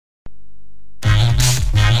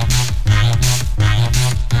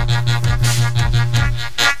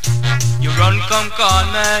You run, come call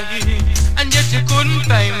me, and yet you couldn't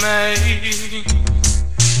pay me.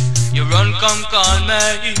 You run, come call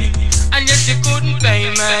me, and yet you couldn't pay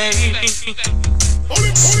me.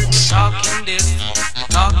 Talking this,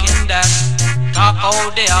 talking that, talk all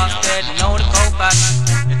day instead, know the go back.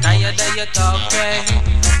 You tired that you're talking,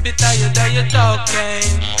 be tired that you're talking.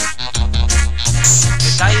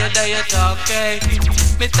 You tired that you're talking,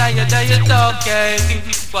 be tired that you're talking.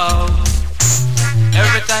 Whoa.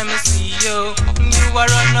 Every time I see you, you are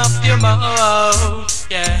run up your mouth,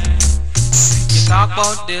 yeah. You talk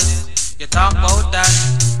about this, you talk about that,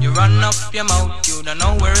 you run up your mouth, you don't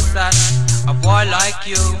know where it's at. A boy like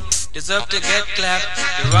you deserve to get clapped.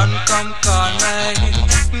 You run, come call me,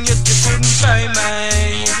 yet you couldn't pay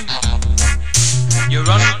me. You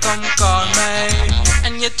run, come call me,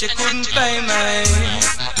 and yet you couldn't pay me.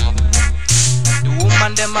 The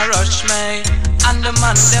woman them a rush me, and the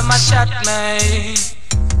man them a chat me.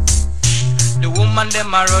 The woman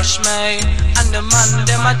them a rush me, and the man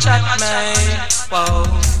them a chat me. Whoa.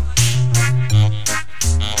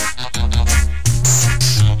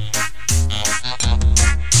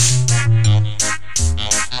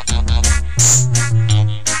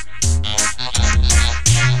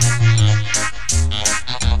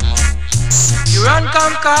 You run,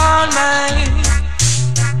 come call me,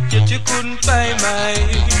 yet you couldn't pay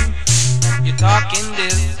me. You talking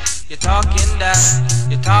this, you talking that,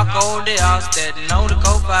 you talk all day instead, know the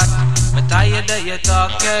go back. Me tired that you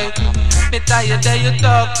talking, me tired that you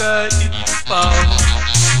talking. Oh.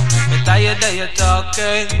 Me tired that you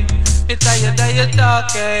talking, me tired that you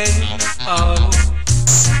talking. Oh.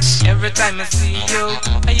 Every time I see you,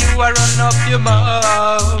 you are run up your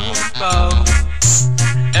mouth. Oh.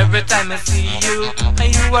 Every time I see you,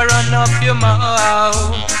 you are run up your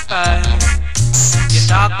mouth. You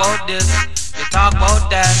talk about this, you talk about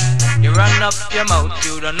that, you run up your mouth,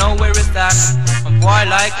 you don't know where it's at. A boy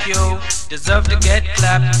like you deserve to get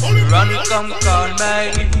clapped. You run, come call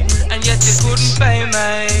me, and yet you couldn't pay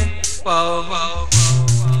me. Whoa.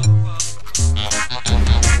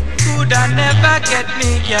 Could I never get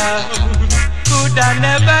me, yo? Could I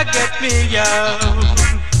never get me, yo?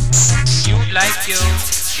 You like you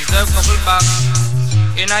deserve couple bucks.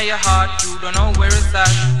 In your heart, you don't know where it's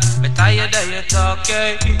at. Me tired that you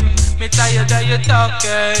talking, me tired that you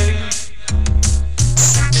talking.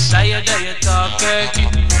 Me tired that you talking,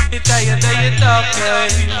 me tired that you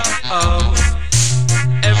talking. Oh,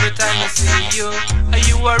 every time I see you,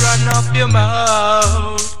 you are run up your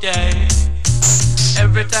mouth, yeah.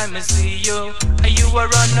 Every time I see you, you are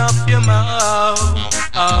run up your mouth.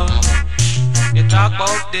 Oh, you talk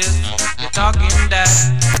about this, you talking that,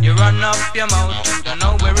 you run up your mouth, you don't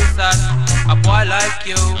know where it's at. A boy like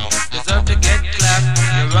you deserve to get clapped.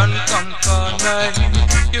 You run, come call me,